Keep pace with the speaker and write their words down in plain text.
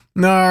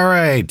All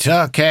right.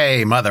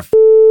 Okay, mother.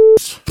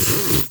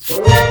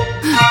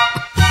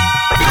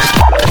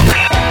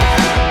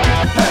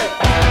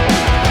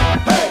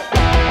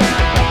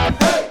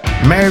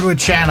 Married with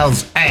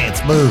Channels. Hey,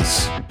 it's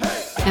Moose.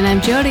 And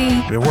I'm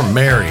Jody. We're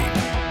married.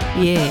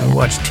 Yeah. We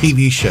watch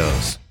TV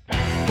shows,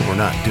 but we're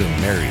not doing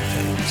married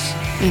things.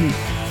 And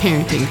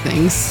parenting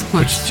things.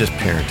 Which is just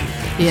parenting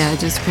things. Yeah,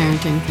 just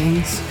parenting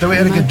things. So we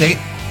had a good date.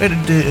 We had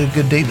a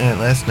good date night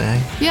last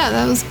night. Yeah,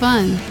 that was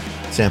fun.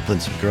 Sampling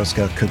some Girl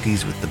Scout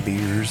cookies with the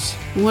beers.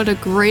 What a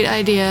great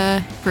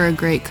idea for a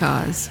great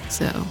cause.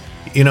 So,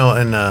 you know,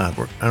 and I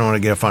don't want to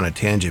get off on a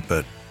tangent,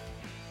 but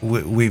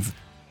we've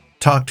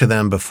talked to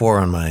them before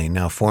on my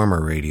now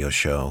former radio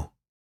show,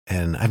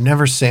 and I've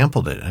never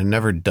sampled it. I've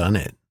never done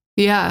it.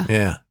 Yeah.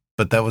 Yeah.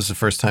 But that was the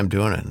first time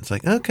doing it. It's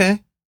like,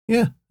 okay,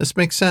 yeah, this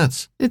makes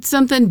sense. It's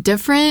something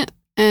different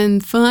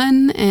and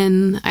fun,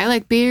 and I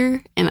like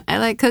beer, and I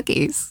like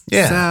cookies.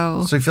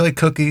 Yeah. So if you like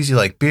cookies, you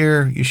like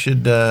beer, you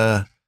should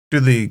do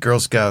the Girl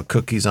Scout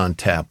Cookies on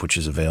Tap, which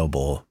is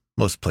available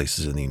most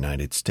places in the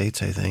United States,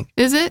 I think.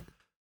 Is it?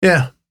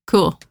 Yeah.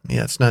 Cool.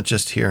 Yeah, it's not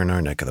just here in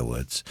our neck of the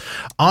woods.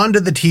 On to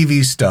the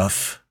TV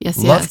stuff. Yes.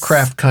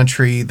 Lovecraft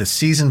Country, the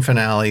season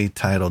finale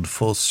titled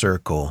Full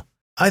Circle.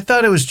 I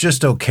thought it was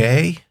just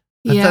okay.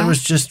 I thought it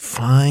was just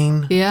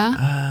fine.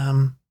 Yeah.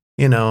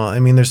 You know, I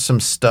mean, there's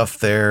some stuff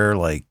there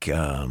like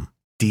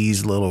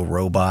Dee's little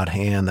robot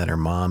hand that her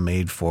mom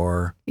made for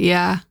her.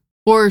 Yeah.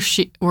 Or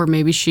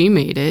maybe she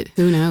made it.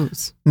 Who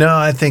knows? No,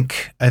 I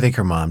think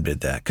her mom did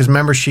that. Because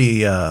remember,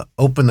 she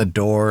opened the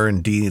door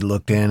and Dee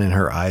looked in and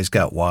her eyes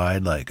got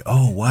wide like,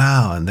 oh,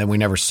 wow. And then we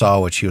never saw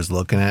what she was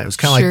looking at. It was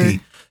kind of like the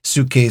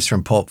suitcase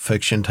from Pulp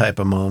Fiction type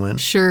of moment.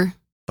 Sure.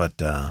 But,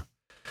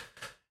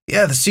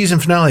 yeah, the season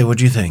finale,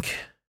 what'd you think?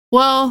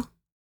 Well,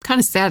 kind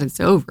of sad it's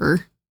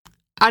over.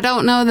 I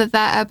don't know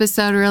that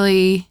episode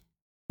really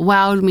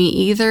wowed me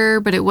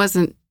either, but it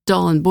wasn't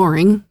dull and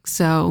boring.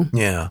 So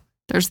yeah,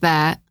 there's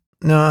that.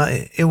 No,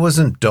 it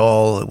wasn't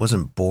dull. It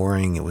wasn't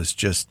boring. It was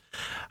just,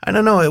 I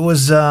don't know. It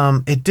was,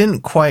 it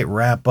didn't quite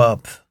wrap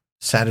up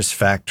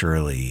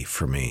satisfactorily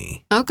for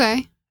me.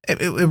 Okay.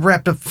 It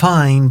wrapped up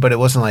fine, but it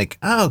wasn't like,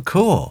 oh,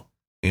 cool.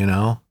 You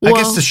know, I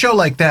guess the show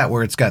like that,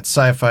 where it's got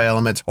sci-fi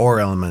elements, horror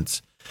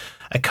elements,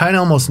 I kind of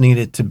almost need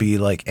it to be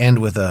like end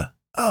with a,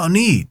 oh,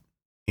 neat,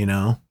 you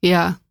know?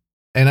 Yeah.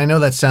 And I know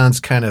that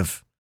sounds kind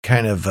of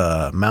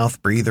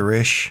mouth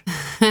breather-ish.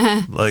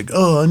 Like,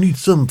 oh, I need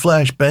some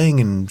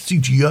flashbang and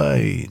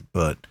CGI.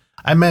 But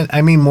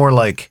I mean more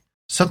like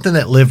something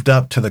that lived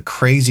up to the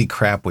crazy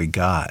crap we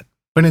got.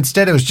 But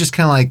instead it was just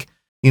kind of like,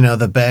 you know,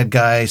 the bad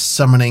guy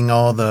summoning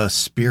all the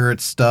spirit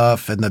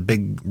stuff and the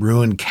big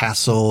ruined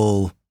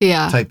castle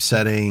type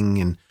setting,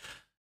 and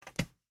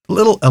a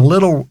little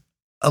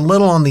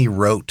on the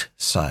rote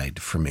side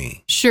for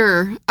me.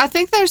 Sure. I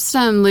think there's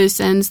some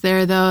loose ends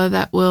there though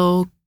that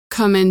will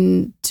come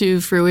into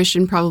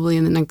fruition probably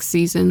in the next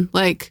season.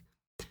 Like,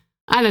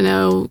 I don't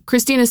know.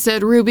 Christina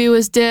said Ruby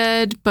was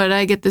dead, but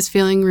I get this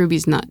feeling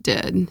Ruby's not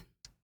dead.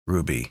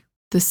 Ruby.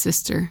 The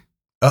sister.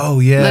 Oh,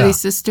 yeah.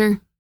 Letty's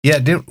sister. Yeah.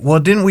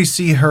 Didn't we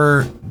see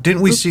her?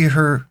 Didn't we see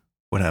her?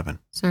 What happened?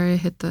 Sorry, I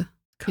hit the...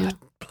 God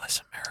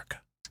bless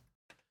America.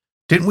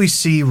 Didn't we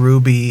see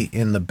Ruby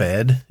in the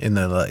bed, in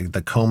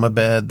the coma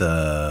bed,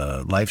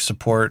 the life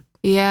support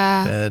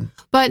bed?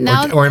 But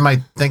now... Or am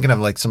I thinking of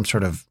like some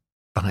sort of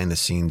behind the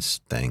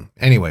scenes thing?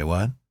 Anyway,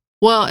 what?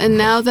 Well, and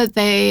now that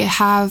they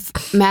have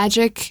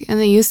magic and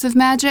the use of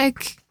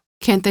magic,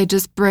 can't they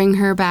just bring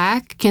her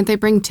back? Can't they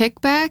bring Tick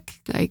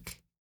back? Like,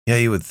 yeah,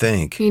 you would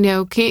think. You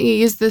know, can't you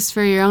use this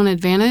for your own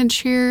advantage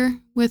here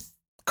with...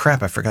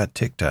 Crap, I forgot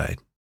Tick died.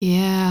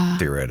 Yeah.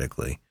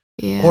 Theoretically.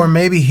 Yeah. Or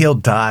maybe he'll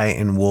die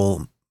and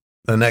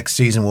the next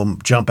season we'll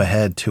jump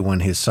ahead to when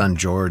his son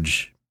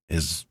George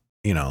is,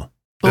 you know,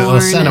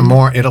 it'll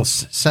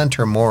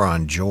center more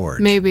on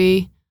George.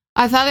 Maybe.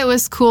 I thought it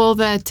was cool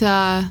that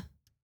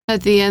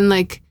at the end,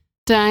 like,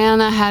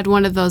 Diana had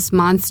one of those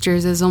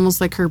monsters as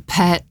almost like her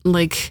pet.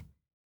 Like,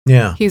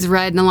 yeah, he's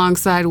riding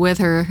alongside with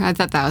her. I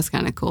thought that was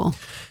kind of cool.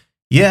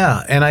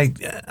 Yeah, and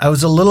I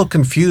was a little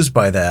confused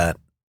by that.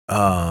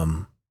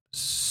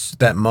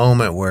 That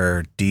moment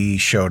where Dee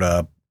showed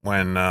up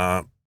when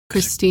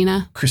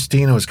Christina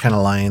was kind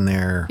of lying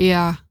there.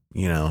 Yeah.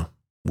 You know,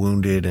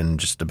 wounded and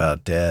just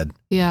about dead.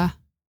 Yeah.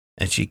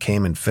 And she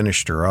came and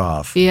finished her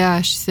off.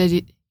 Yeah, she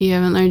said, you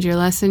haven't learned your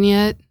lesson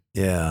yet?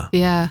 Yeah.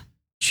 Yeah.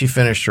 She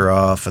finished her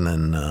off, and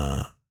then,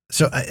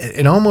 so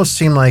it almost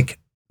seemed like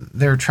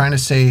they were trying to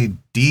say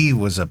Dee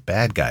was a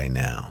bad guy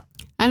now.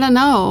 I don't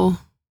know.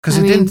 Because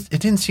it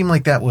didn't seem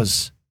like that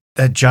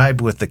jibed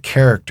with the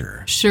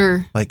character.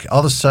 Sure. Like, all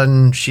of a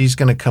sudden, she's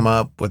going to come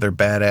up with her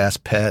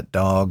badass pet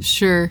dog.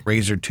 Sure.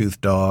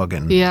 Razor-toothed dog,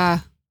 and,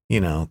 you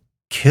know,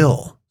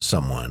 kill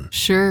someone.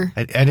 Sure.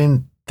 I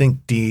didn't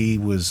think Dee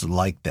was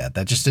like that.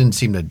 That just didn't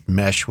seem to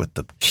mesh with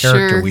the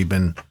character we've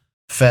been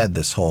fed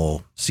this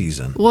whole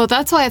season. Well,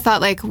 that's why I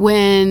thought, like,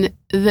 when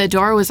the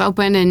door was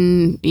open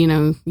and, you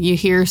know, you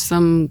hear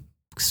some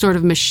sort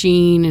of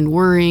machine and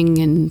whirring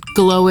and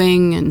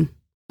glowing and,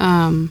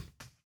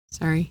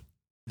 sorry.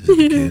 Is it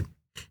the kid?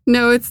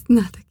 No, it's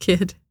not the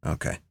kid.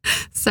 Okay.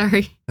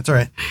 Sorry. That's all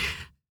right.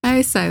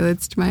 I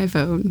silenced my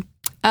phone.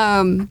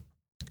 When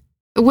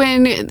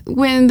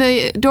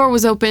the door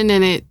was open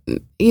and it,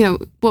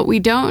 what we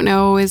don't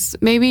know is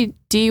maybe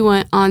Dee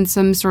went on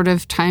some sort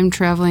of time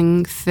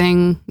traveling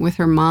thing with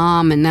her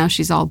mom and now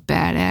she's all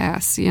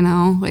badass,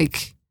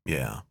 like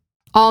Yeah.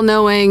 all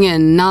knowing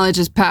and knowledge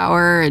is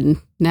power.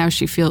 And now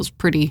she feels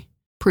pretty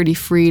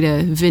free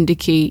to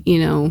vindicate,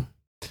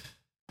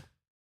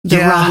 the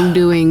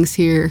wrongdoings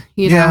here,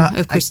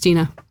 of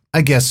Christina.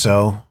 I guess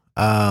so.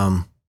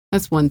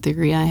 That's one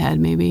theory I had,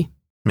 maybe.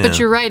 Yeah. But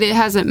you're right; it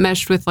hasn't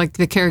meshed with like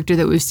the character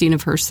that we've seen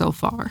of her so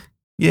far.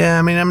 Yeah,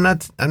 I mean, I'm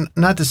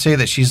not to say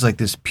that she's like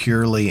this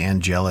purely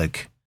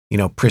angelic,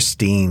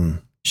 pristine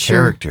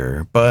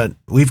character, but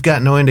we've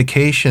got no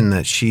indication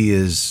that she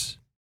is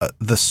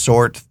the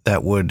sort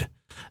that would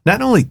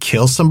not only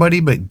kill somebody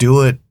but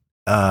do it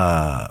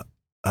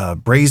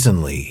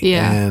brazenly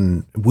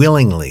and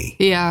willingly.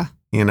 Yeah.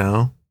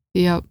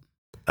 Yep.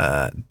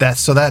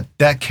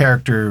 That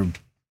character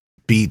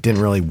beat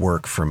didn't really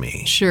work for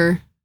me.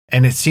 Sure.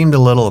 And it seemed a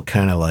little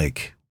kind of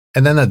like,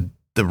 and then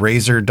the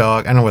razor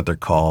dog, I don't know what they're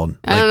called.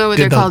 I don't know what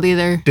they're called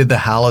either. Did the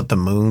howl at the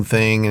moon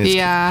thing. And it's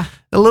a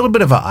little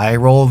bit of an eye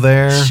roll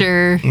there.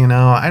 Sure.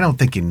 I don't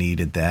think you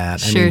needed that.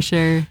 Sure.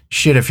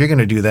 Shit, if you're going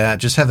to do that,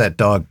 just have that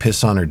dog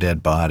piss on her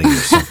dead body or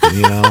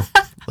something,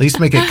 At least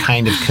make it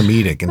kind of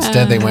comedic.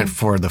 Instead, they went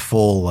for the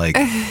full,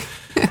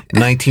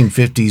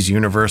 1950s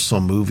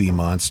Universal movie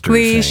monster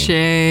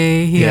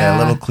cliche. thing. Yeah, a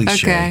little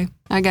cliche. Okay,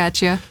 I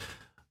got you.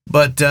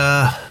 But,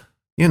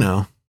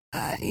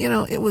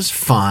 it was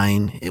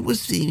fine. It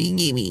was.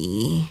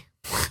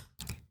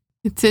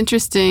 It's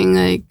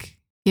interesting.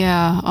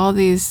 All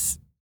these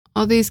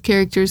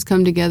characters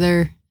come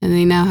together, and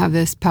they now have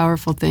this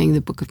powerful thing,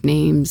 the Book of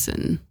Names,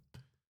 and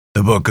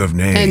the Book of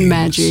Names and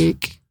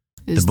magic.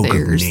 Is the Book of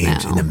theirs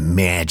Names now. and the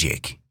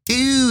magic.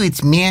 Ooh,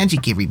 it's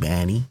magic,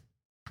 everybody.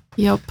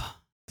 Yep.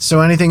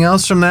 So, anything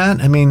else from that?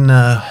 I mean,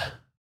 I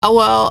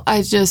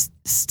just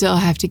still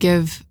have to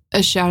give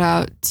a shout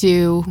out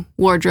to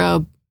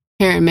wardrobe,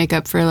 hair, and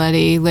makeup for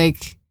Letty. Oh,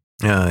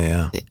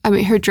 yeah. I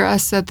mean, her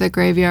dress at the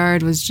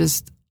graveyard was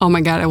just, oh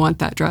my God, I want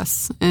that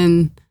dress.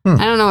 And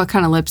I don't know what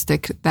kind of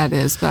lipstick that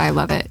is, but I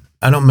love it.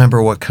 I don't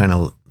remember what kind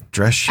of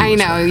dress she was I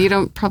know, wearing. you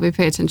don't probably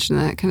pay attention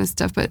to that kind of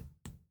stuff, but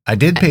I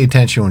did pay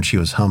attention when she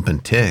was humping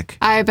Tick.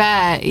 I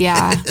bet,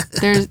 yeah.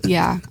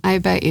 I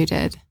bet you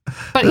did.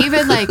 But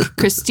even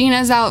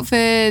Christina's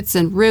outfits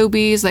and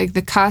Ruby's,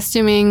 the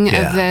costuming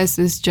of this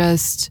is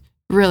just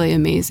really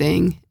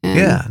amazing.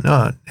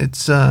 And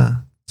it's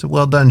a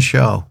well done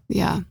show.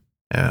 Yeah.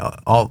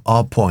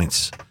 All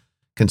points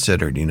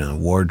considered,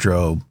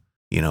 wardrobe,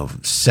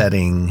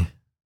 setting,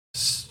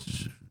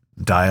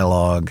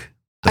 dialogue,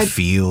 the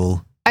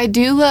feel. I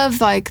do love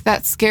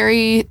that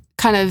scary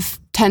kind of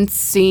tense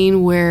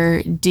scene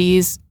where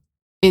Dee's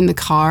in the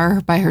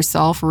car by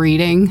herself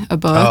reading a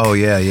book. Oh,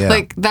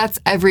 yeah. That's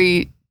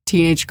every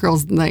teenage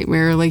girl's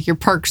nightmare. You're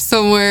parked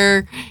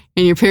somewhere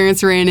and your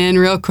parents ran in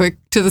real quick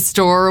to the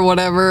store or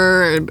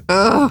whatever. And,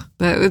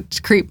 that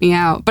would creep me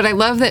out. But I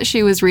love that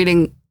she was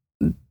reading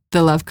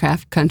the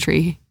Lovecraft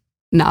Country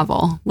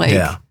novel.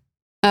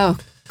 Oh,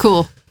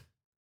 cool.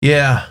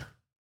 Yeah.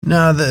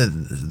 No,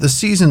 the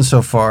season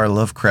so far,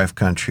 Lovecraft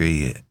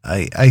Country,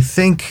 I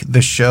think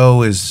the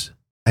show is,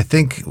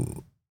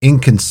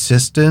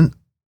 inconsistent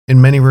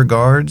in many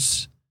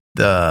regards.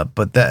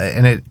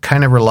 And it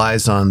kind of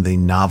relies on the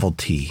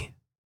novelty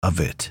of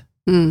it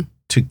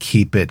to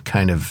keep it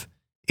kind of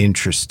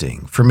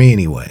interesting for me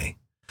anyway.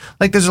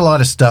 There's a lot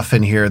of stuff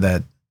in here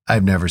that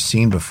I've never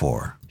seen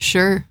before.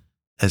 Sure.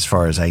 As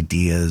far as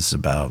ideas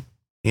about,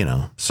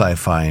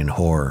 sci-fi and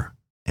horror.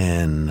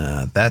 And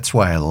that's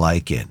why I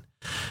like it.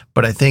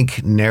 But I think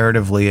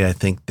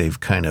narratively, they've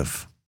kind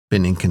of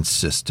been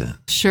inconsistent.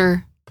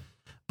 Sure.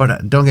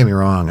 But don't get me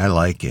wrong, I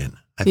like it.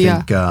 I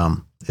think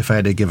if I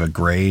had to give a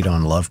grade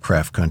on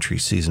Lovecraft Country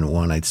season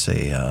 1, I'd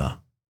say a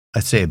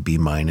B-.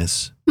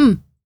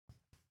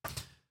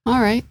 All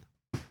right.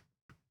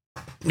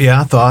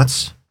 Yeah,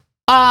 thoughts?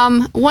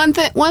 One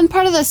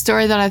part of the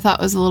story that I thought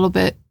was a little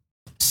bit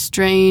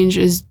strange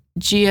is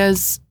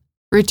Gia's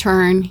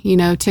return.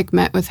 Tick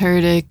met with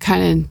her to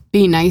kind of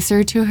be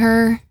nicer to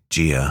her.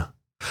 Gia.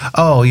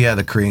 Oh, yeah,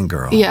 the Korean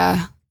girl.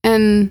 Yeah.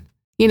 And,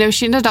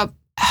 she ended up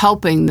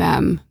helping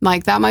them.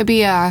 That might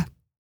be a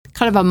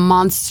kind of a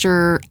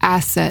monster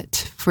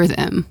asset for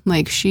them.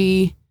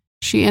 She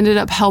ended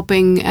up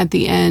helping at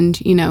the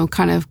end,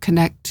 kind of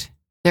connect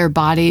their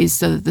bodies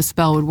so that the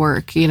spell would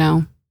work,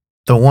 The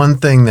one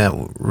thing that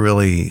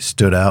really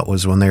stood out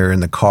was when they were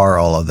in the car,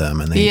 all of them,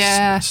 and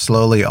they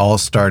slowly all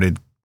started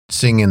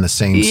singing the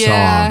same song.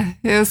 Yeah,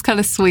 it was kind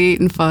of sweet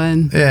and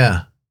fun.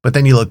 Yeah. But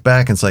then you look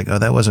back and it's oh,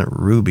 that wasn't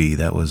Ruby.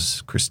 That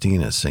was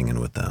Christina singing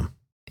with them.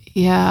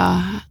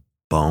 Yeah.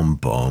 Boom,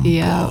 boom,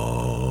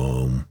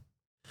 boom.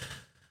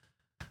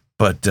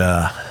 But,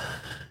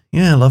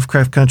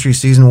 Lovecraft Country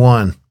season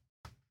 1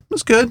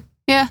 was good.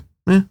 Yeah.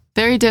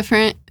 Very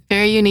different,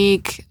 very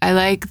unique. I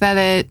like that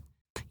it,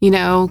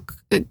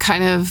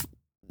 kind of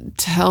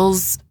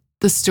tells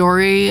the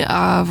story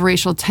of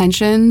racial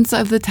tensions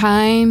of the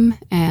time.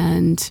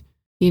 And,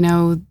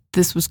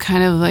 this was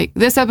kind of like,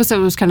 this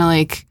episode was kind of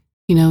like,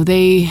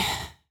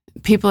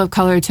 people of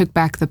color took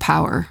back the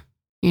power.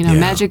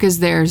 Magic is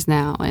theirs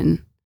now.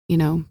 And,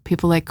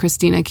 people like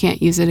Christina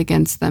can't use it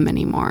against them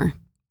anymore.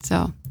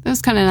 So that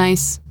was kind of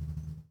nice.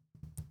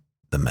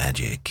 The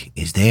magic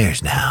is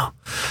theirs now.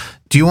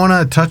 Do you want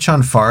to touch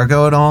on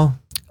Fargo at all?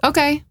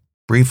 Okay.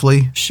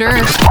 Briefly? Sure.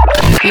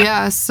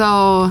 Yeah,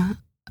 so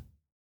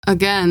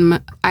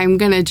again, I'm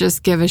going to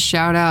just give a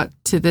shout out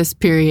to this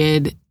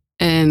period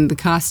and the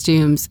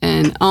costumes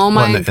and in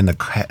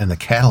the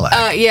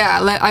Cadillac.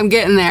 Yeah, I'm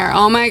getting there.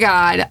 Oh my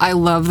God, I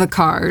love the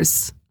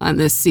cars on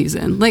this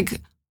season.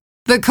 Like,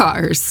 the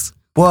cars.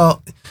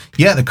 Well,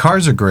 yeah, the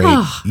cars are great.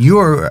 You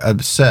are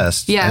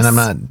obsessed. Yes. And I'm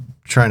not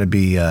trying to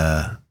be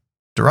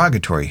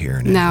derogatory here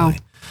in any way.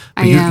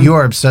 But you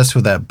are obsessed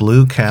with that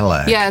blue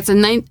Cadillac. Yeah, I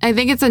think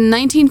it's a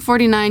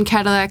 1949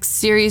 Cadillac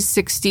Series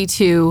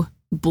 62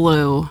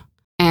 blue.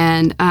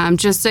 And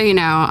just so you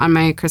know, on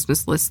my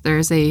Christmas list,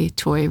 there's a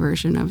toy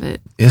version of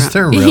it. Is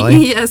there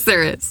really? Yes,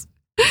 there is.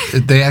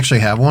 They actually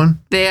have one?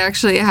 They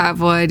actually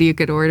have one. You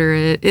could order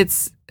it.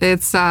 It's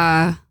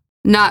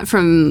not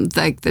from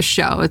like the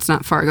show. It's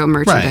not Fargo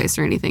merchandise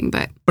or anything,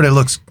 but it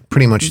looks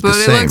pretty much the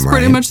same. It looks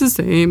pretty much the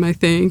same, I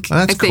think.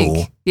 Well, that's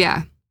cool.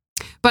 Yeah.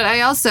 But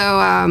I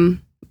also,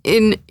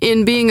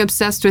 in being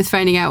obsessed with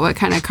finding out what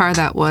kind of car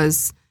that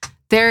was,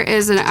 there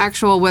is an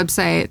actual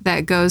website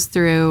that goes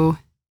through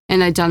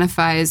and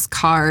identifies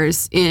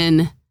cars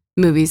in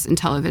movies and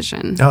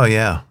television. Oh,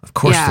 yeah. Of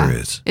course there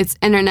is. It's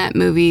Internet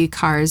Movie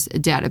Cars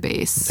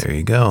Database. There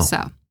you go.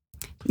 So,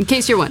 in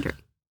case you're wondering.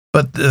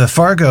 But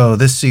Fargo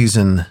this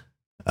season,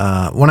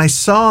 when I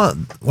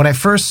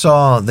first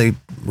saw they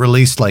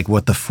released like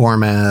what the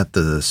format,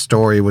 the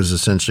story was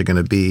essentially going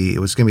to be, it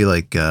was going to be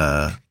like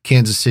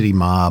Kansas City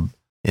mob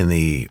in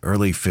the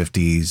early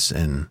 50s.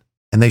 And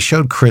they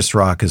showed Chris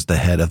Rock as the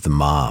head of the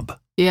mob.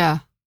 Yeah.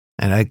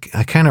 And I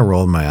kind of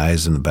rolled my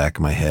eyes in the back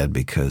of my head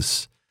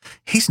because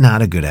he's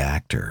not a good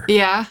actor.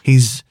 Yeah.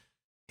 He's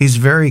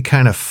very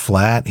kind of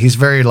flat. He's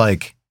very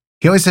like,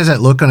 he always has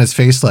that look on his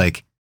face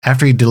like,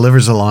 after he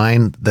delivers a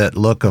line, that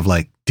look of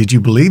like, did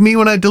you believe me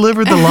when I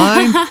delivered the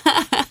line?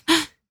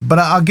 But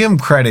I'll give him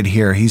credit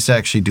here. He's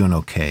actually doing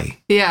okay.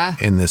 Yeah.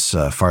 In this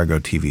Fargo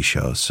TV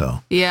show.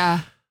 So yeah.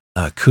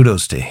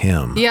 Kudos to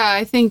him. Yeah,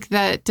 I think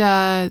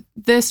that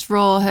this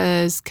role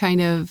has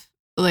kind of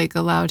like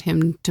allowed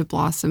him to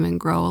blossom and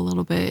grow a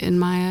little bit in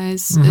my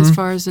eyes as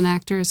far as an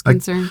actor is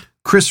concerned.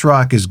 Chris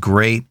Rock is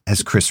great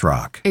as Chris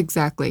Rock.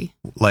 Exactly.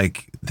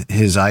 Like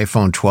his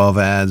iPhone 12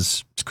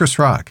 ads, it's Chris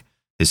Rock.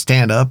 His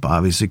stand-up,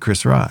 obviously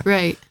Chris Rock.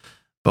 Right.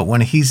 But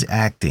when he's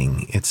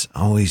acting, it's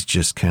always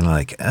just kind of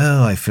like,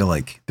 oh, I feel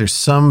like there's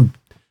some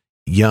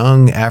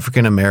young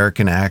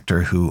African-American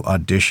actor who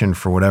auditioned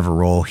for whatever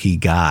role he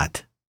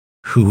got,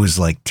 who was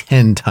like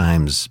 10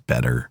 times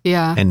better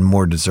and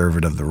more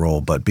deserving of the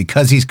role. But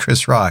because he's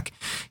Chris Rock,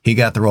 he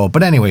got the role.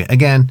 But anyway,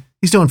 again,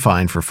 he's doing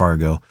fine for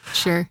Fargo.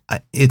 Sure.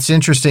 It's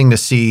interesting to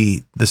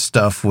see the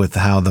stuff with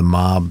how the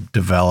mob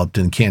developed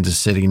in Kansas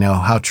City. Now,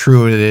 how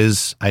true it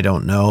is, I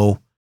don't know.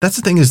 That's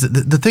the thing is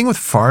the thing with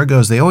Fargo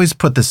is they always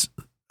put this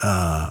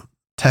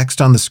text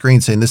on the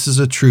screen saying this is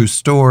a true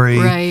story.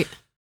 Right.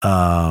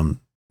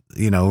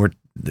 We're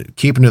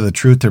keeping to the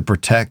truth to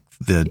protect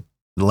the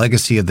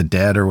legacy of the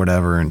dead or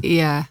whatever. And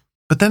yeah.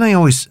 But then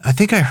I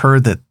think I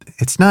heard that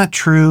it's not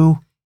true.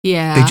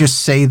 Yeah. They just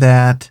say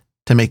that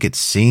to make it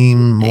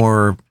seem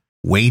more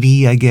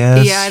weighty, I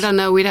guess. Yeah, I don't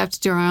know. We'd have to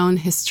do our own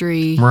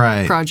history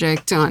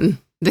project on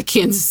the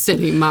Kansas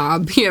City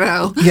mob,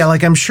 Yeah,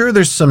 like I'm sure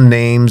there's some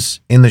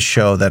names in the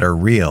show that are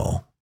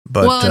real.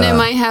 But, and it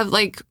might have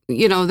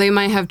they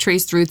might have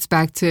traced roots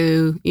back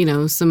to,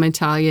 some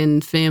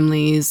Italian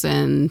families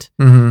and,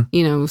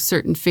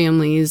 certain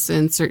families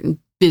and certain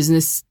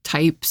business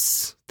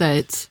types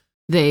that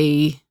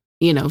they,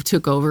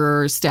 took over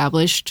or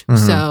established.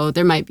 Mm-hmm. So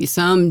there might be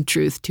some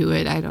truth to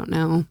it. I don't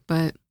know,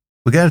 but.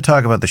 We got to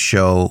talk about the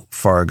show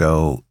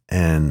Fargo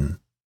and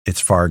its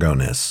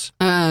Fargo-ness.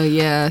 Oh,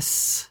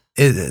 yes.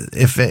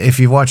 If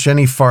you watched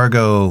any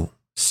Fargo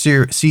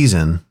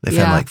season, they've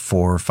had like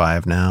 4 or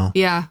 5 now.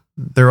 Yeah.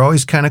 They're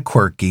always kind of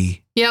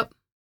quirky. Yep.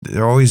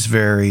 They're always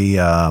very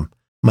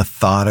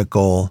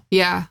methodical.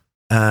 Yeah.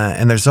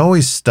 And there's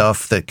always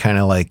stuff that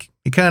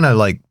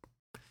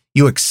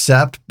you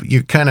accept,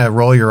 you kind of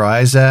roll your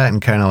eyes at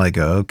and kind of like,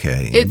 oh,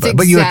 okay. It's but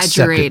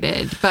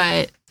exaggerated,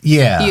 but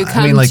yeah, you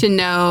come to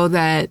know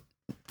that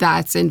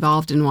that's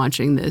involved in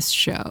watching this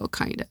show,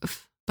 kind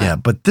of.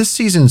 But this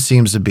season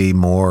seems to be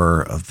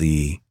more of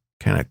the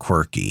kind of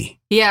quirky.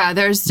 Yeah,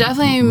 there's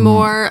definitely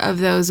more of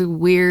those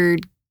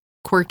weird,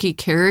 quirky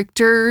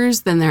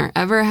characters than there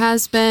ever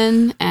has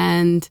been.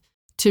 And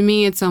to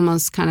me, it's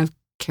almost kind of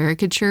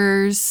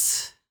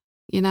caricatures,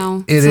 It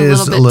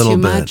is a little bit too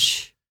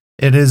much.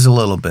 It is a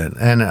little bit.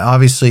 And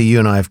obviously, you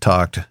and I have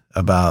talked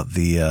about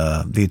the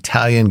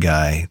Italian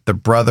guy, the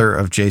brother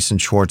of Jason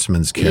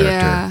Schwartzman's character.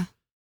 Yeah.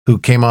 who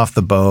came off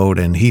the boat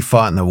and he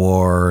fought in the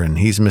war and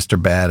he's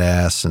Mr.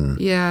 Badass. And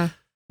Yeah.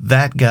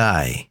 that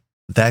guy,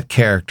 that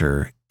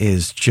character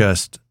is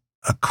just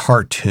a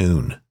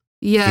cartoon.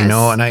 Yes. You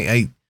know, and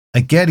I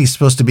get he's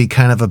supposed to be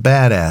kind of a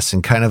badass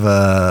and kind of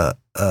a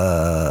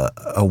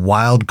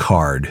wild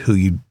card who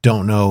you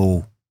don't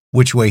know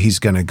which way he's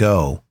going to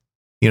go.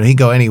 You know, he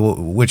go any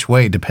which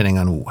way depending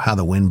on how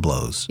the wind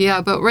blows. Yeah,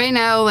 but right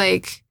now,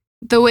 like,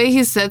 the way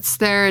he sits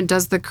there and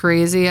does the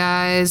crazy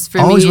eyes for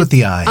Always me, with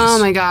the eyes. Oh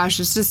my gosh,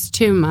 it's just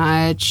too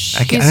much.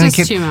 I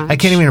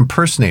can't even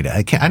impersonate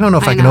it. I don't know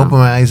if I can open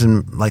my eyes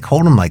and like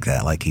hold him like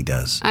that, like he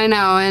does. I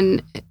know,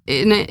 and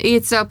it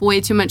eats up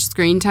way too much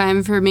screen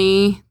time for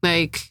me.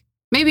 Like,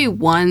 maybe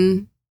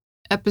one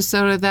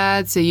episode of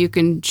that so you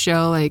can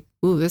show, like,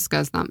 ooh, this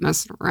guy's not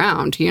messing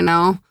around, you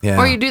know? Yeah.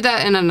 Or you do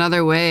that in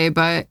another way,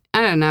 but I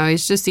don't know.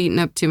 He's just eating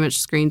up too much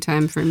screen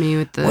time for me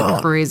with the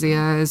crazy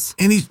eyes.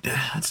 And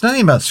it's not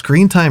even about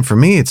screen time for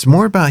me. It's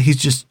more about he's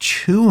just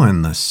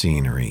chewing the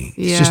scenery.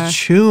 He's just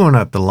chewing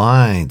up the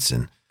lines.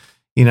 And,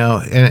 you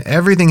know, and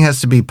everything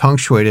has to be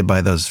punctuated by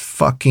those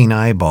fucking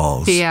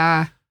eyeballs.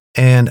 Yeah.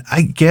 And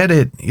I get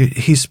it.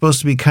 He's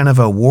supposed to be kind of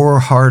a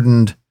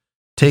war-hardened,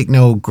 take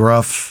no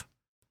gruff,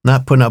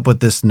 not putting up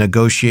with this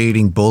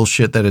negotiating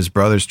bullshit that his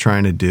brother's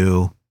trying to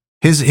do.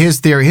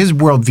 His theory, his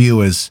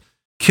worldview is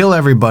kill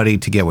everybody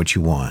to get what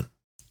you want.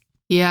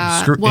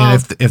 Yeah.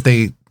 And if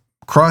they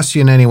cross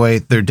you in any way,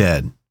 they're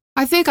dead.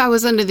 I think I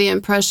was under the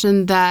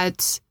impression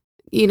that,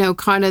 you know,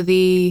 kind of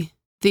the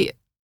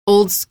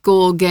old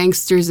school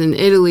gangsters in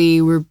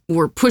Italy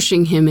were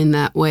pushing him in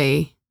that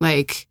way.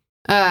 Like,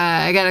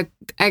 I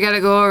gotta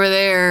go over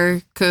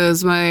there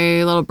because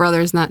my little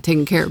brother's not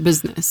taking care of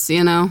business,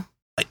 you know?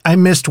 I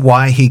missed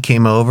why he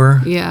came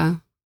over. Yeah.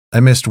 I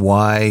missed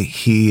why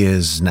he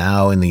is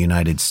now in the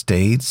United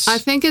States. I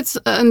think it's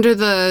under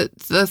the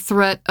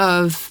threat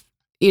of,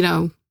 you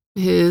know,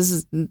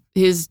 his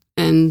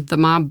and the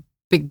mob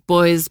big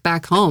boys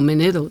back home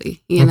in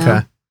Italy, you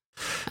know.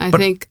 I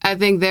think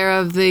they're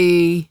of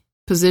the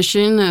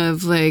position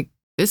of like,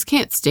 this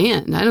can't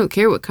stand. I don't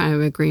care what kind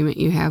of agreement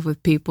you have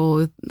with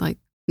people, like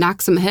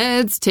knock some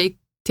heads, take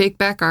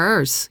back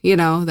ours, you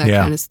know, that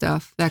kind of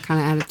stuff, that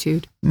kind of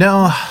attitude.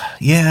 No,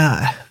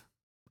 yeah.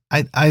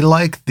 I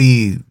like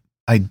the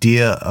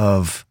idea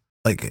of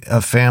like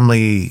a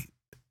family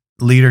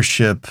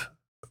leadership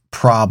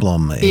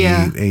problem,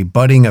 a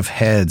butting of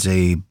heads,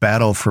 a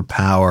battle for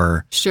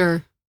power.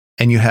 Sure.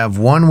 And you have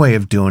one way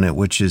of doing it,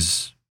 which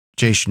is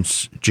Jason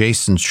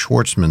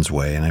Schwartzman's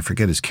way, and I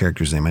forget his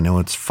character's name. I know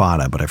it's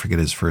Fada, but I forget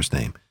his first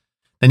name.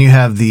 Then you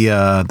have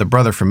the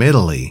brother from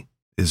Italy,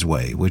 his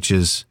way, which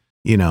is,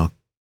 you know,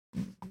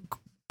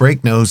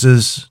 break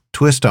noses,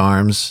 twist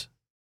arms,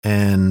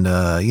 and,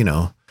 you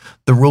know,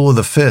 the rule of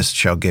the fist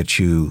shall get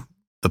you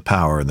the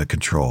power and the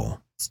control.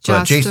 It's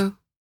Josto.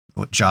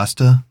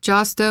 Josto?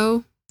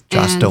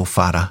 Josto,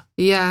 Fada.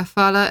 Yeah,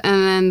 Fada.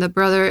 And then the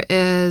brother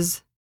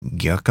is...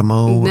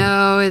 Giacomo?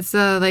 No, it's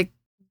like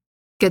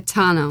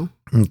Gaetano.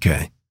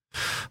 Okay.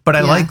 But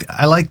I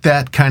like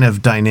that kind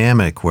of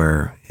dynamic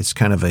where it's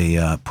kind of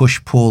a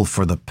push-pull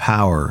for the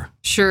power.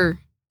 Sure.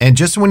 And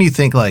just when you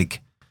think like,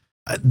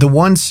 the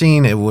one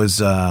scene, it was,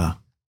 what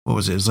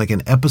was it? It was like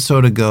an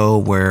episode ago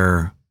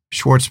where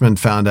Schwartzman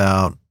found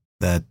out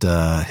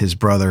that his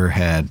brother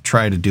had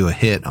tried to do a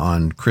hit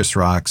on Chris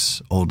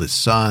Rock's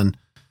oldest son.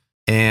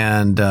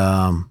 And,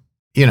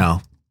 you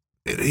know,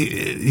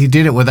 he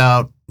did it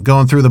without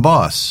going through the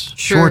boss,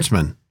 sure.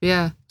 Schwartzman.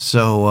 Yeah.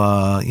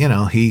 So, you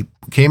know, he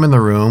came in the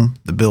room,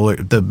 the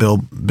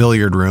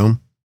billiard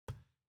room,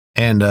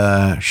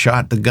 and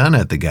shot the gun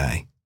at the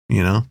guy,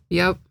 you know?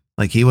 Yep.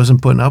 Like he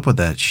wasn't putting up with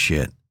that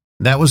shit.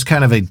 That was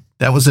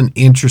an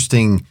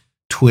interesting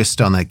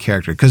twist on that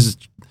character, because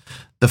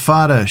the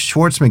Fada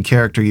Schwartzman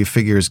character you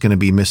figure is going to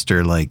be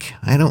Mr. like,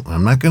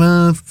 I'm not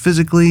going to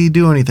physically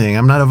do anything.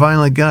 I'm not a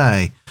violent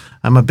guy.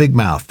 I'm a big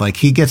mouth. Like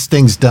he gets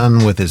things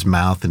done with his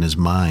mouth and his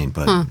mind.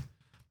 But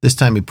this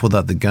time he pulled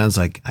out the guns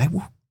like, I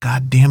will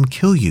goddamn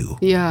kill you.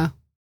 Yeah.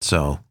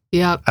 So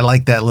yeah, I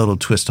like that little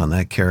twist on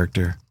that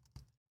character,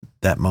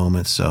 that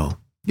moment. So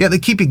yeah, they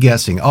keep you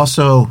guessing.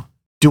 Also,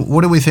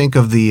 what do we think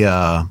of the,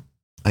 I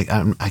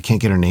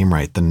can't get her name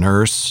right. The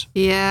nurse.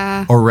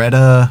 Yeah.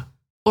 Orietta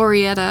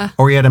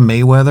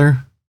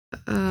Mayweather.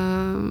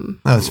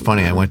 That's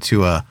funny. I went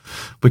to a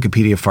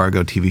Wikipedia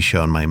Fargo TV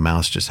show and my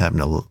mouse just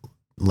happened to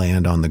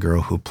land on the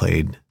girl who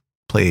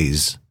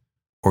plays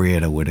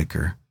Orietta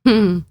Whittaker.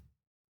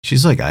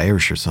 She's like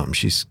Irish or something.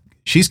 She's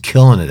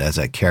killing it as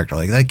that character.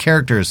 Like that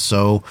character is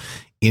so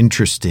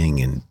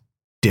interesting and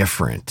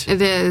different.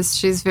 It is.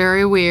 She's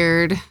very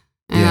weird.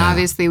 And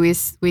obviously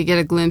we get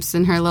a glimpse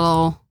in her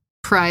little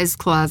prize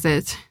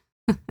closet.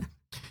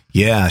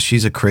 Yeah,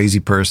 she's a crazy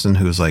person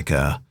who's like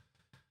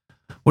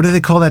what do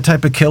they call that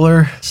type of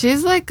killer?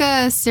 She's like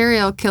a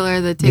serial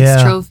killer that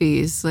takes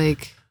trophies.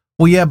 Like,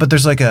 well, yeah, but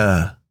there's like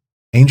a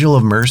Angel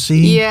of Mercy.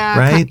 Yeah,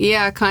 right.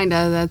 Kind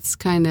of. That's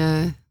kind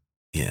of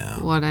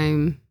what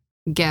I'm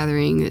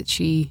gathering, that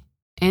she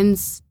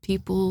ends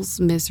people's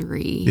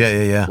misery.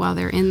 Yeah. While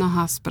they're in the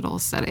hospital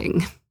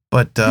setting.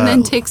 But and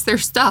then takes their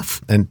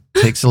stuff. And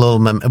takes a little,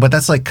 but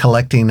that's like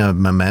collecting a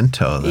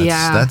memento.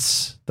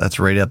 That's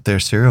right up there,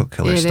 serial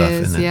killer stuff,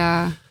 isn't it?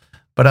 Yeah.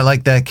 But I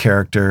like that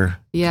character.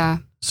 Yeah.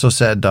 So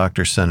sad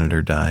Dr.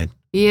 Senator died.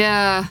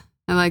 Yeah.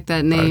 I like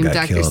that name,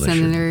 Dr.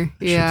 Senator.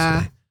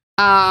 Yeah.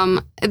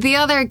 The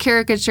other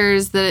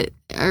caricatures that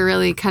are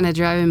really kind of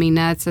driving me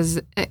nuts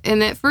is,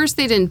 and at first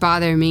they didn't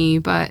bother me,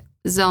 but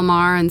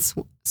Zelmar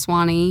and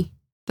Swanee,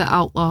 the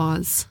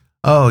outlaws.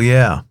 Oh,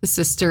 yeah. The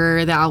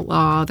sister, the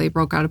outlaw, they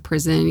broke out of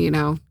prison,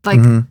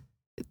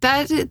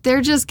 that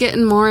they're just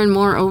getting more and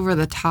more over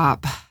the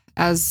top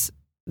as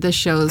the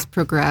shows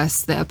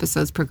progress, the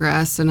episodes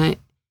progress. And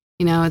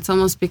it's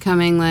almost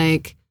becoming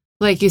like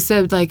you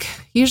said, like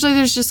usually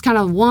there's just kind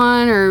of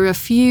one or a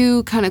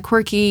few kind of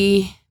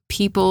quirky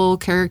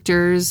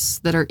characters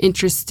that are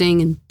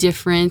interesting and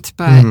different,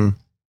 but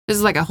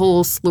there's like a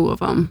whole slew of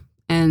them.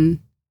 And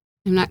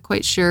I'm not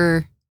quite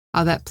sure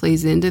how that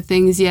plays into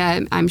things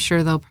yet. I'm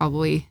sure they'll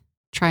probably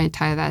try and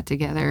tie that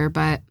together,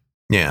 but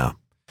yeah.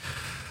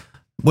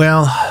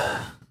 Well,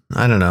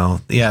 I don't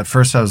know. Yeah, at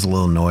first I was a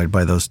little annoyed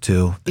by those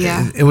two.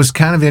 Yeah. It was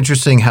kind of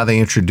interesting how they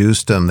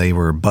introduced them. They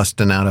were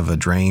busting out of a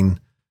drain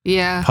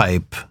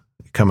pipe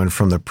coming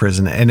from the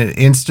prison, and it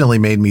instantly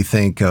made me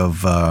think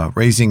of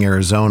Raising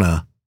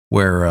Arizona,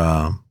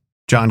 where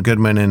John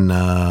Goodman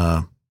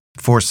and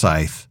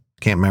Forsyth,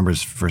 can't remember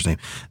his first name,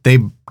 they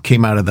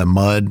came out of the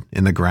mud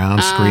in the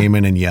ground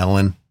screaming and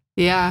yelling.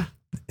 Yeah.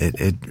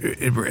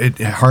 It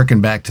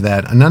harkened back to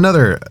that. And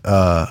another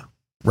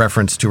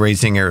reference to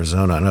Raising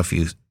Arizona. I don't know if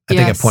I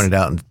think I pointed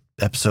out in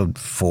episode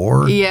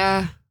 4.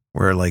 Yeah.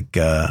 Where like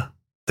the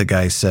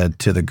guy said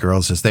to the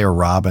girls as they were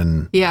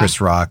robbing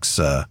Chris Rock's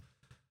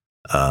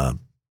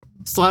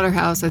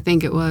slaughterhouse, I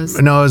think it was.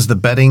 No, it was the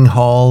betting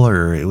hall,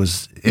 or it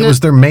was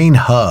their main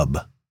hub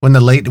when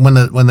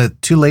the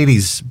two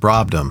ladies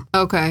robbed them.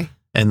 Okay.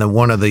 And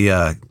one of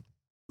the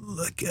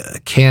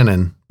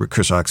Cannon,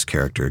 Chris Rock's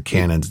character,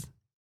 Cannon's,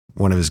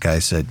 one of his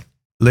guys said,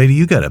 "Lady,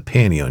 you got a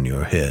panty on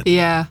your head."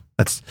 Yeah.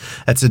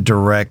 That's a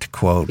direct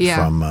quote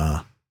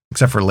from,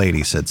 except for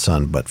Lady said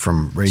son, but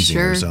from Raising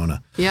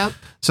Arizona. Yep.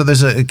 So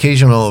there's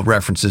occasional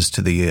references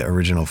to the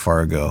original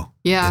Fargo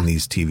in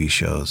these TV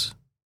shows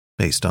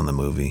based on the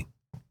movie.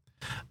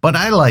 But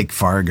I like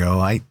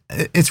Fargo.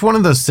 It's one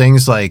of those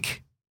things,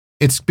 like,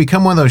 it's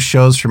become one of those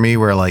shows for me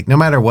where, like, no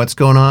matter what's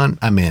going on,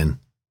 I'm in.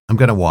 I'm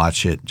going to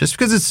watch it just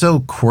because it's so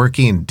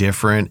quirky and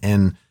different.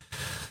 And,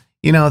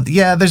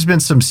 there's been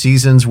some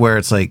seasons where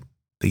it's like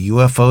the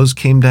UFOs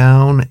came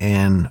down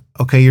and,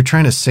 okay, you're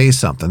trying to say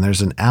something.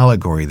 There's an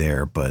allegory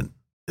there, but.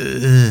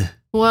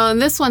 Well,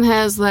 and this one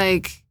has,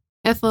 like,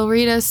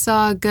 Ethelrita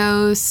saw a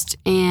ghost,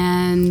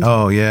 and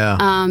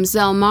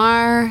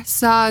Zelmar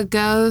saw a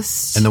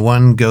ghost, and the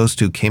one ghost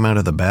who came out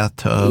of the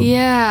bathtub.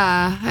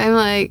 Yeah, I'm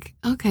like,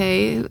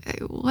 okay,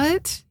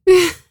 what?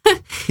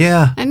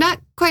 Yeah, I'm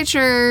not quite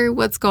sure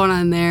what's going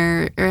on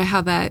there or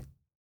how that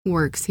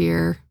works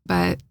here,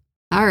 but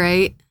all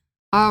right,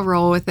 I'll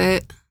roll with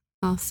it.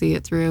 I'll see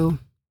it through.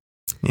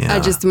 Yeah,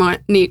 I just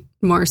need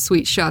more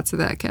sweet shots of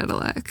that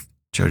Cadillac.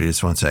 Jody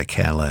just wants that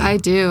Cadillac. I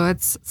do.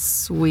 It's a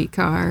sweet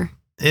car.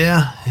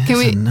 Yeah, it's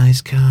a nice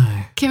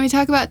car. Can we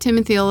talk about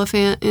Timothy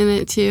Olyphant in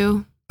it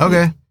too?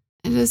 Okay.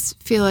 I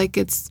just feel like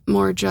it's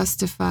more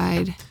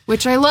justified,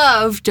 which I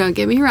love, don't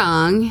get me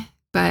wrong,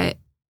 but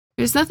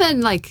there's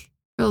nothing like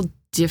real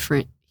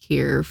different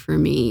here for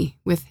me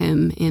with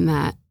him in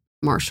that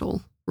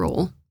Marshall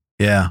role.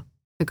 Yeah.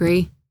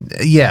 Agree?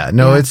 Yeah,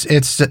 no,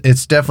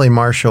 it's definitely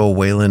Marshall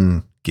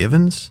Waylon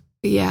Givens.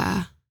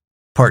 Yeah.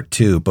 Part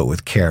 2, but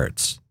with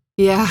carrots.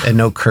 Yeah. And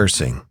no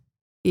cursing.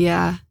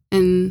 Yeah.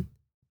 And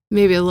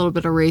maybe a little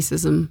bit of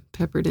racism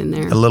peppered in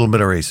there. A little bit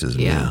of racism,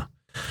 yeah.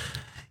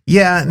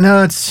 Yeah,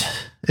 no, it's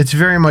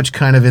very much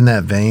kind of in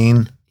that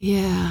vein.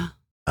 Yeah.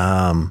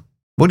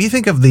 What do you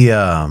think of the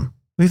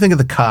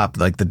cop,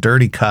 like the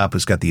dirty cop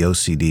who's got the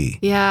OCD?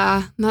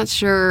 Yeah, not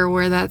sure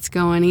where that's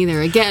going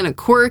either. Again, a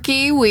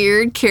quirky,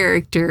 weird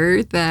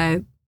character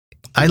that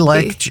I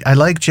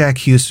like Jack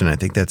Houston. I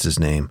think that's his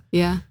name.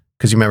 Yeah.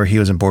 Because you remember he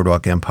was in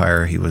Boardwalk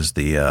Empire. He was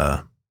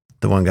the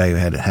one guy who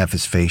had half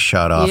his face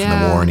shot off in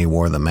the war, and he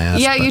wore the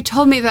mask. Yeah, you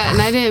told me that,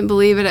 and I didn't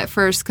believe it at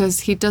first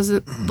because he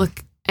doesn't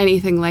look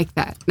anything like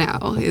that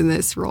now in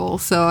this role.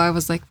 So I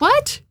was like,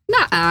 what?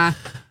 Nuh-uh.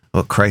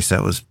 Well, Christ,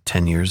 that was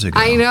 10 years ago.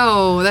 I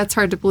know. That's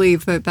hard to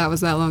believe that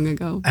was that long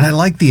ago. And I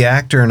like the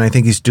actor, and I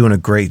think he's doing a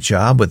great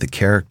job with the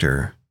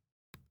character.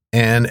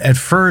 And at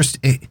first,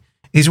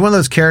 he's one of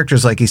those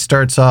characters, like he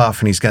starts off,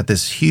 and he's got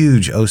this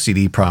huge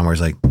OCD problem where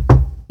he's like...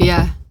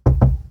 Yeah.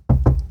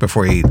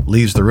 Before he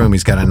leaves the room,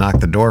 he's got to knock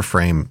the door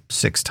frame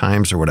 6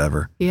 times or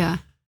whatever. Yeah.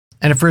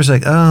 And at first,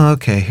 like, oh,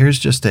 okay, here's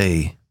just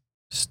a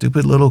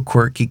stupid little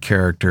quirky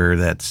character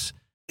that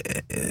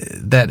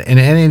in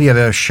any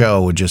other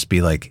show would just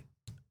be like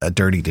a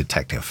dirty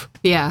detective.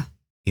 Yeah.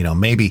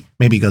 Maybe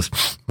he goes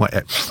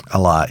a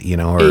lot,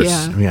 or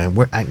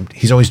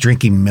he's always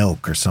drinking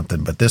milk or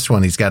something. But this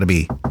one, he's got to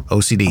be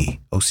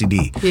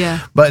OCD.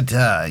 Yeah. But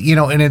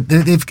and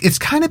it's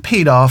kind of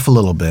paid off a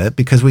little bit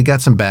because we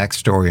got some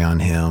backstory on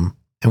him.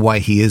 and why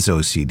he is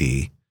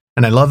OCD.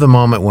 And I love the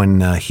moment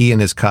when he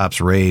and his cops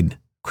raid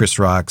Chris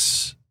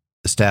Rock's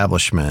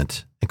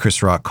establishment, and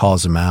Chris Rock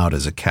calls him out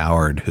as a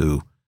coward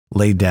who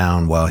laid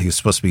down while he was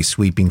supposed to be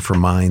sweeping for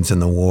mines in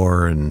the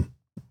war, and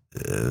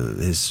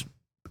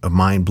a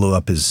mine blew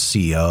up his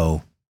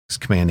CO, his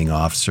commanding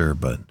officer.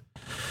 But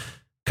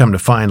come to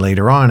find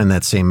later on in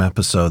that same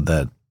episode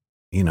that,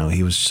 you know,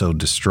 he was so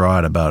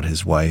distraught about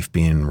his wife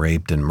being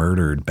raped and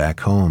murdered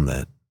back home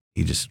that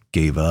he just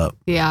gave up.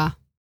 Yeah.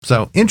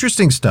 So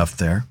interesting stuff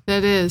there.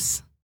 That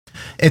is.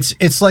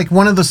 It's like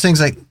one of those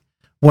things, like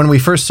when we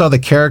first saw the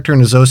character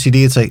and his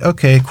OCD, it's like,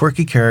 okay,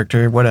 quirky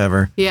character,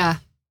 whatever. Yeah.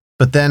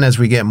 But then as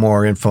we get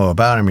more info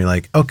about him, you're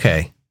like,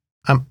 okay,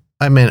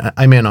 I'm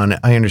in on it.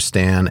 I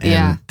understand.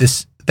 And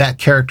that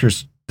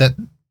character's that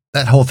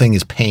whole thing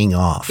is paying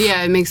off.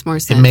 Yeah, it makes more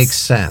sense. It makes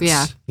sense.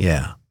 Yeah.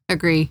 Yeah.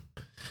 Agree.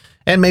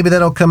 And maybe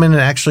that'll come in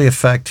and actually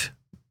affect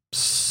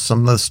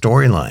some of the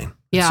storyline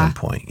Yeah. at some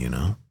point, you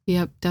know?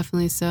 Yep,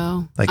 definitely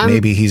so. Like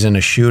maybe he's in a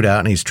shootout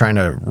and he's trying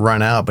to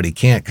run out, but he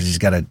can't because he's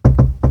got to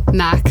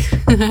knock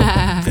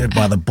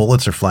while the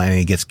bullets are flying, and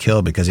he gets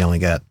killed because he only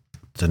got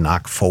to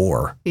knock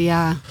 4.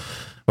 Yeah.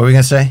 What were we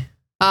going to say?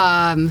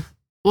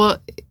 Well,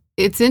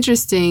 it's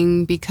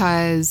interesting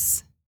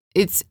because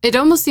it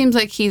almost seems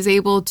like he's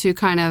able to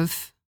kind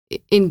of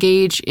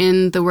engage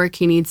in the work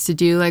he needs to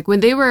do. Like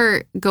when they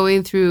were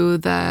going through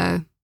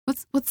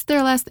what's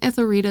their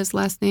Ethelrita's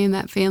last name,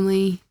 that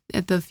family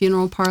at the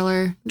funeral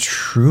parlor?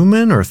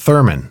 Truman or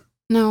Thurman?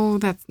 No,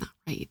 that's not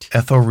right.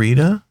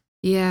 Ethelrita?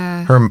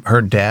 Yeah.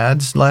 Her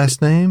dad's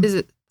last name? Is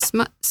it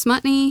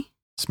Smutney?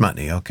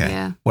 Smutney, okay.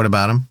 Yeah. What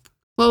about him?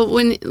 Well,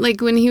 when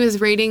he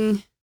was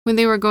raiding, when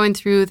they were going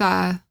through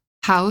the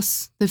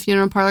house, the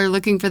funeral parlor,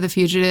 looking for the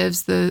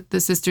fugitives, the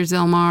sisters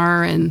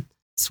Elmar and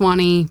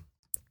Swanee,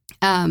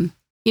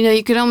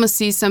 you could almost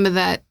see some of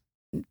that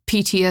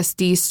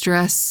PTSD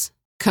stress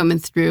coming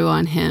through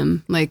on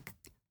him. Like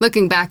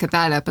looking back at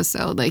that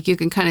episode, like you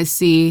can kind of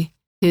see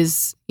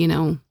his,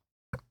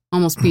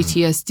 almost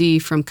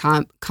PTSD from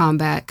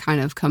combat kind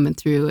of coming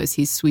through as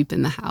he's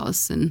sweeping the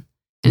house and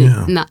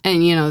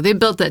they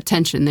built that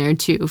tension there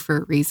too for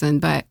a reason,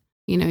 but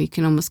you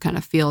can almost kind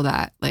of feel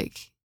that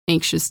like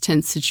anxious,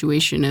 tense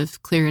situation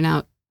of clearing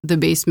out the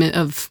basement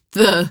of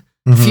the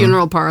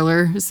funeral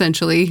parlor,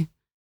 essentially.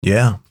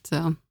 Yeah.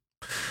 So.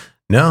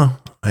 No,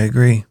 I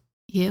agree.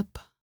 Yep.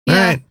 All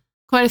Yeah. right.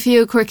 Quite a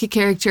few quirky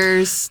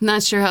characters.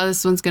 Not sure how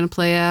this one's going to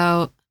play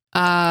out.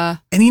 And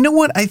you know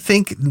what? I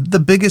think the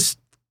biggest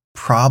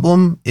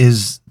problem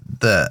is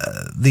the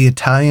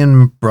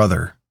Italian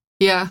brother.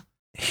 Yeah.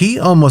 He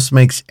almost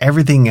makes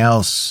everything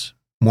else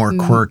more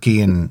quirky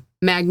and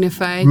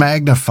magnified.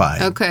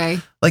 Okay.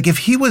 Like if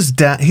he was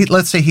down,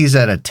 let's say he's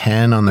at a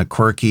 10 on the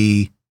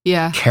quirky,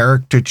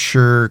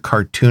 caricature,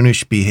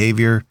 cartoonish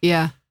behavior.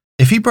 Yeah.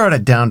 If he brought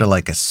it down to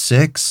like a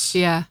 6,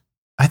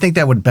 I think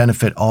that would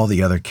benefit all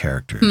the other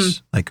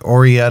characters, like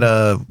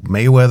Orietta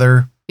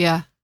Mayweather.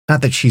 Yeah.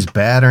 Not that she's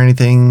bad or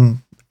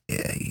anything.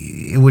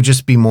 It would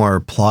just be more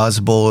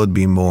plausible. It would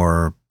be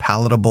more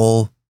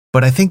palatable.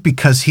 But I think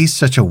because he's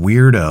such a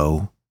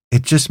weirdo,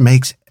 it just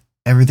makes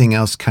everything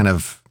else kind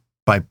of,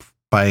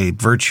 by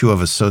virtue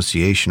of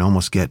association,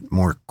 almost get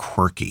more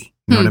quirky.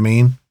 You know what I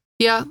mean?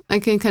 Yeah, I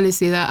can kind of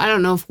see that. I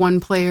don't know if one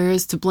player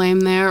is to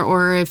blame there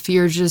or if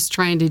you're just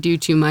trying to do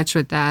too much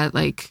with that.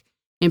 Like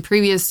in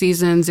previous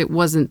seasons, it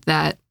wasn't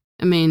that.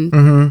 I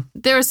mean,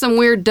 there are some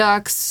weird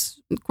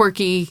ducks,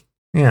 quirky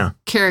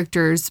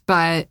characters,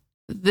 but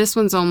this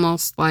one's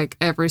almost like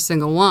every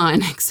single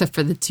one except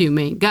for the 2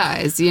 main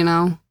guys,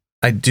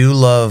 I do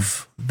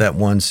love that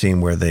one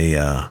scene where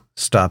they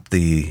stop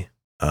the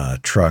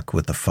truck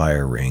with the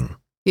fire ring.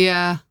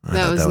 Yeah,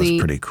 that was neat.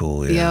 Pretty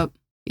cool. Yeah.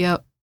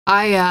 Yep.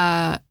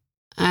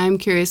 I'm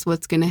curious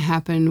what's going to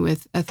happen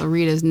with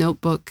Ethelrita's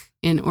notebook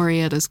in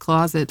Orietta's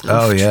closet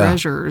of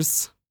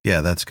treasures.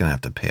 Yeah, that's going to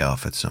have to pay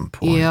off at some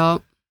point.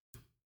 Yep.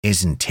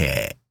 Isn't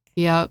it?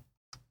 Yep.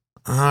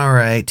 All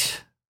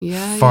right.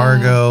 Yeah.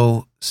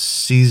 Fargo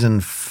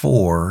season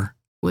 4.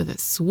 With a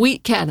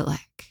sweet Cadillac.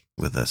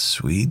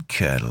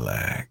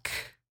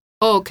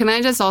 Oh, can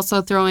I just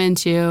also throw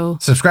into...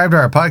 Subscribe to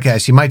our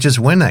podcast. You might just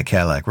win that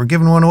Cadillac. We're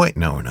giving one away.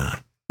 No, we're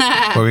not.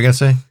 What were we going to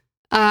say?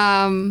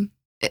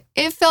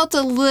 It felt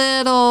a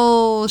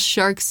little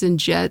Sharks and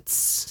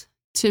Jets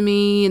to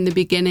me in the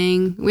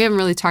beginning. We haven't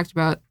really talked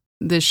about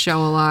this show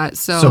a lot.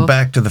 So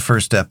back to the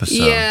first episode.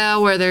 Yeah,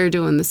 where they're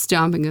doing the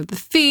stomping of the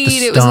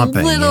feet. It was a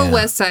little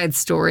West Side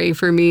Story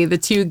for me. The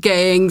 2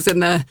 gangs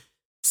and the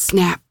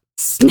snap,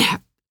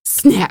 snap,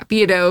 snap,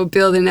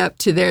 building up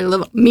to their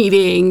little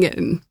meeting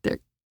and their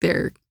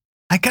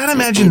I gotta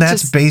imagine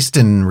that's based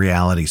in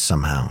reality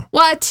somehow.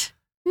 What?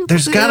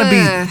 There's gotta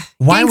be.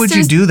 Why would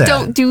you do that?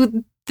 Don't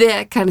do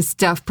that kind of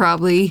stuff,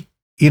 probably.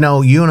 You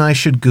and I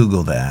should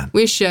Google that.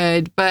 We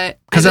should, but...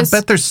 Because I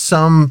bet there's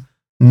some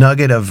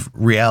nugget of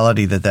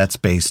reality that's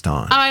based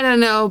on. I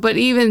don't know, but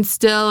even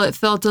still, it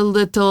felt a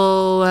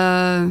little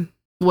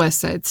West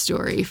Side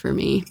Story for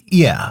me.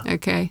 Yeah.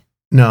 Okay.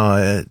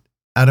 No,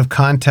 out of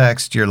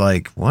context, you're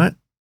like, what?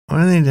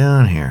 what are they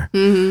doing here?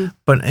 Mm-hmm.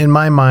 But in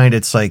my mind,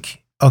 it's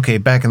like, okay,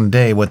 back in the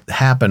day, what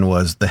happened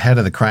was the head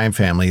of the crime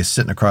family is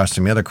sitting across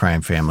from the other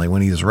crime family.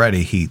 When he was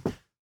ready, he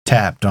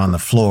tapped on the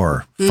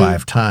floor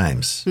 5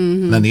 times.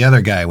 Mm-hmm. Then the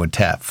other guy would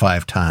tap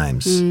 5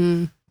 times.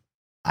 Mm-hmm.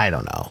 I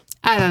don't know.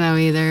 I don't know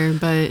either,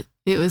 but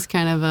it was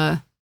kind of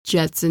a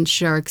Jets and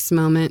Sharks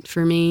moment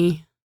for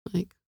me.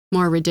 Like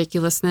more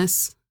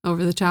ridiculousness,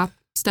 over the top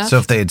stuff. So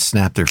if they had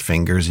snapped their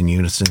fingers in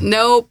unison,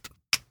 Nope.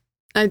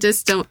 I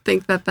just don't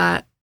think that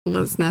was we would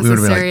have been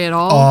necessary like, at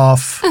all.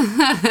 off.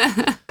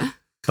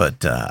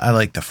 But I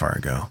like the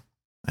Fargo.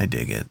 I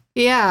dig it.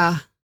 Yeah.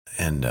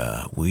 And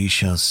we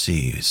shall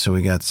see. So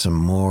we got some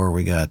more.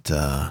 We got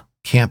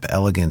Camp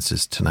Elegance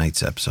is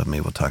tonight's episode.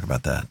 Maybe we'll talk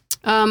about that.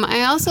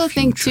 I also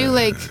think too,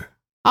 like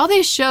all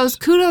these shows,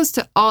 kudos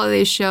to all of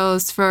these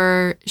shows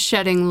for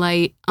shedding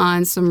light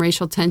on some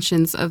racial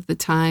tensions of the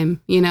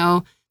time. You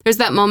know, there's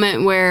that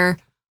moment where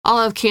all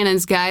of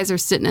Cannon's guys are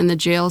sitting in the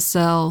jail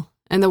cell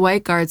and the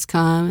white guards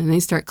come and they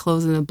start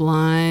closing the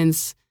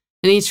blinds.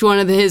 And each one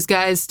of his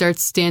guys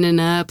starts standing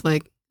up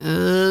like,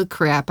 oh,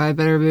 crap, I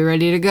better be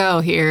ready to go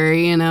here,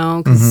 you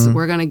know, because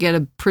we're going to get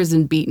a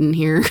prison beating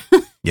here.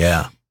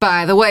 Yeah.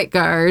 By the white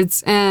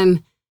guards.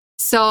 And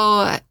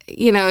so,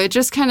 you know, it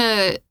just kind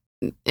of,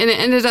 and it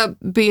ended up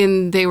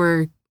being, they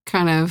were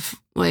kind of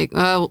like,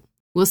 oh,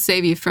 we'll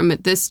save you from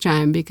it this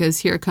time because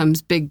here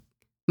comes big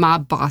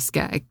mob boss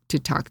guy to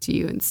talk to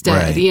you instead,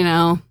 Right. you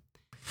know.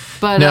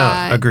 But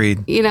No,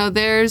 agreed. You know,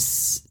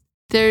 there's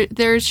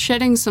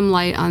shedding some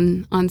light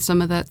on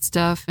some of that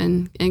stuff,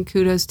 and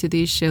kudos to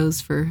these shows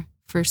for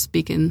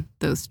speaking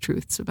those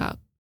truths about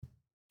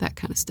that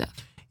kind of stuff.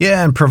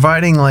 Yeah, and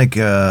providing like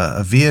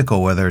a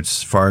vehicle, whether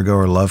it's Fargo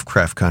or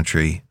Lovecraft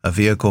Country, a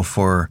vehicle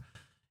for,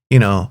 you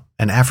know,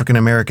 an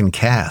African-American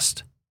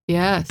cast.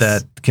 Yes.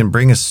 That can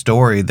bring a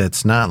story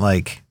that's not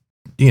like,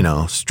 you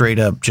know, straight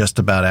up just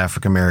about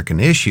African-American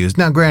issues.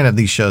 Now, granted,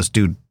 these shows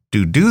do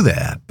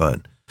that,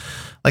 but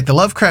like the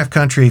Lovecraft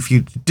Country, if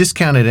you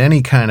discounted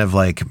any kind of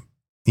like,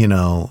 you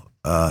know,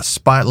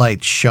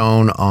 spotlight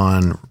shown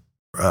on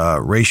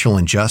racial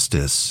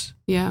injustice,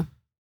 Yeah.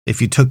 if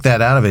you took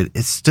that out of it,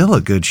 it's still a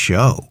good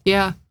show.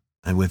 Yeah.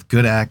 And with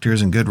good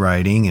actors and good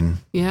writing, and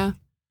Yeah.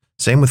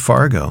 same with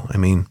Fargo. I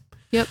mean,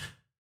 Yep.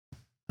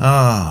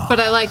 Oh, But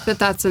I like that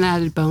that's an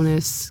added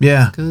bonus.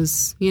 yeah,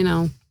 Because, you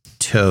know.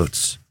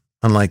 totes.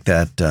 Unlike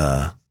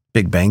that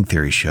Big Bang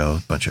Theory show,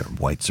 a bunch of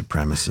white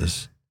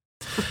supremacists.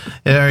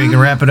 Yeah, you can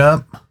wrap it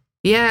up.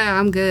 Yeah,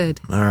 I'm good.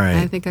 All right.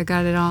 I think I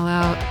got it all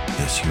out.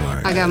 Yes, you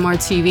are. I got more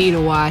TV to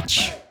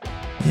watch.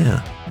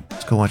 Yeah,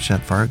 let's go watch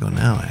that Fargo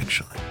now.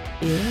 Actually,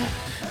 Yeah.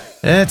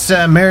 it's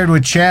Married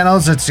with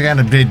Channels. It's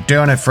gonna be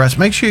doing it for us.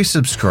 Make sure you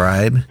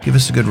subscribe. Give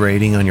us a good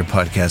rating on your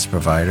podcast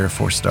provider.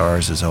 4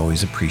 stars is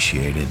always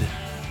appreciated.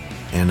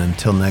 And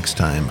until next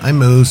time, I'm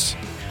Moose.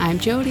 I'm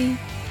Jody.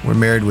 We're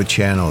Married with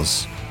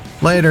Channels.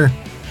 Later.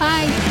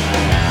 Bye.